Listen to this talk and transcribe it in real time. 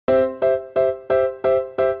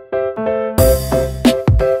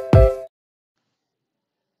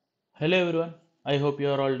Hello everyone, I hope you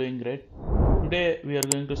are all doing great. Today we are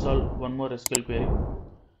going to solve one more SQL query.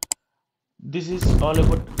 This is all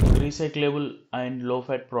about recyclable and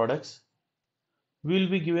low-fat products. We will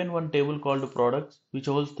be given one table called products which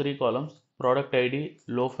holds three columns: product ID,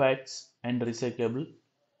 low fats and recyclable.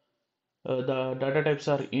 The data types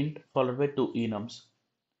are int followed by two enums.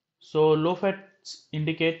 So low fats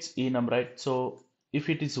indicates enum, right? So if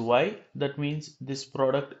it is Y, that means this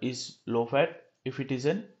product is low fat. If it is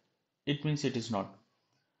N, it means it is not.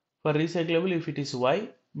 For recyclable, if it is Y,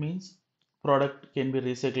 means product can be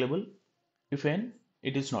recyclable. If N,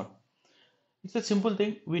 it is not. It's a simple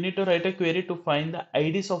thing. We need to write a query to find the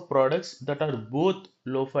IDs of products that are both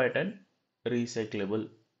low fat and recyclable.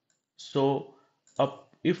 So,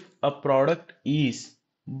 if a product is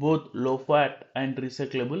both low fat and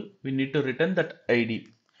recyclable, we need to return that ID.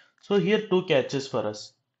 So here two catches for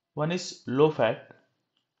us. One is low fat,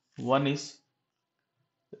 one is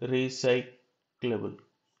recyclable,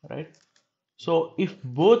 right? So if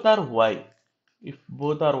both are Y,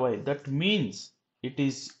 that means it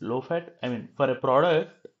is low fat. I mean, for a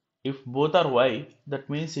product, if both are Y, that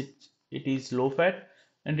means it is low fat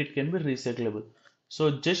and it can be recyclable.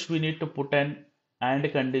 So just we need to put an AND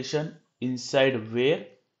condition inside where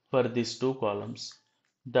for these two columns.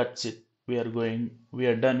 That's it. We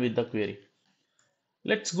are done with the query.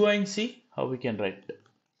 Let's go and see how we can write.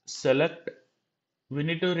 Select, we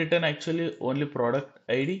need to return actually only product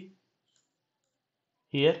ID.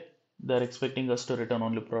 Here they're expecting us to return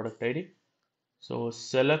only product ID. So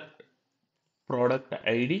select product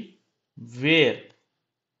ID where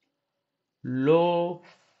low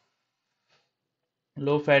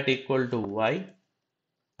fat equal to Y,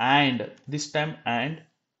 and this time and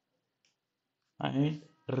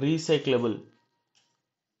recyclable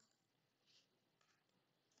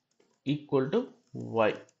equal to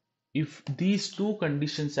Y. If these two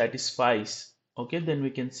conditions satisfies, okay, then we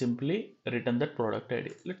can simply return that product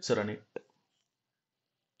ID. Let's run it.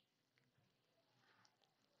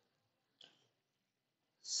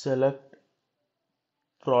 Select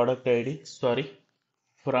product ID, sorry,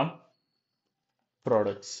 from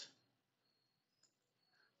products.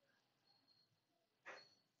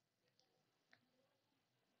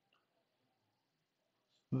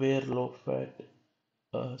 Where low fat,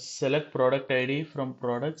 select product ID from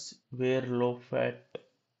products where low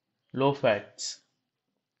fats.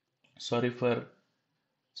 Sorry for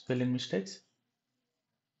spelling mistakes.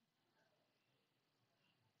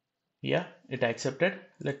 Yeah, it accepted.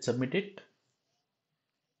 Let's submit it.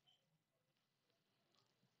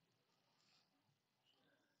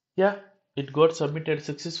 Yeah, it got submitted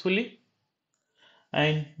successfully.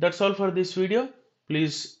 And that's all for this video.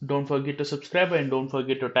 Please don't forget to subscribe and don't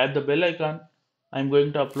forget to tap the bell icon. I'm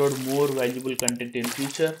going to upload more valuable content in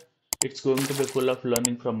future. It's going to be full of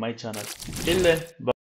learning from my channel. Till then, bye.